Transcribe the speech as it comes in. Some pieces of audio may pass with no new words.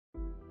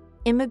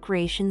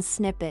Immigration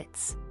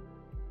snippets.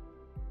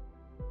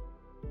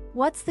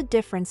 What's the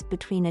difference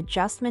between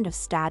adjustment of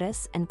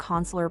status and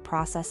consular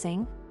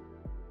processing?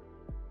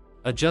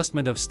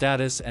 Adjustment of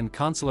status and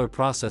consular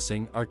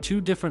processing are two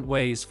different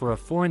ways for a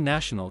foreign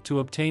national to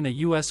obtain a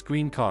U.S.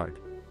 green card.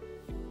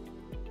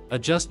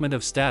 Adjustment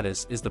of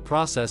status is the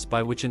process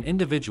by which an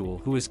individual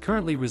who is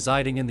currently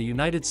residing in the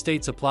United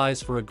States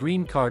applies for a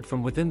green card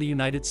from within the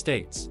United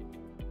States.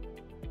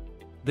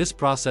 This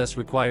process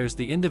requires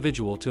the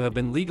individual to have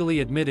been legally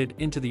admitted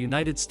into the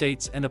United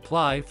States and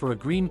apply for a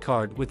green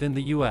card within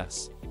the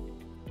U.S.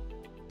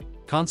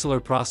 Consular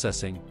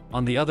processing,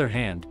 on the other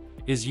hand,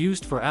 is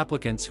used for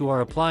applicants who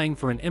are applying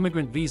for an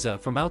immigrant visa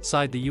from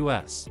outside the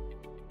U.S.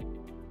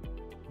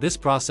 This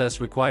process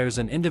requires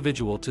an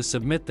individual to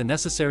submit the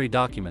necessary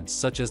documents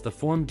such as the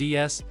Form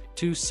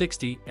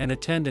DS-260 and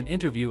attend an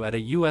interview at a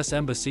U.S.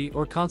 embassy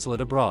or consulate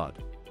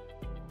abroad.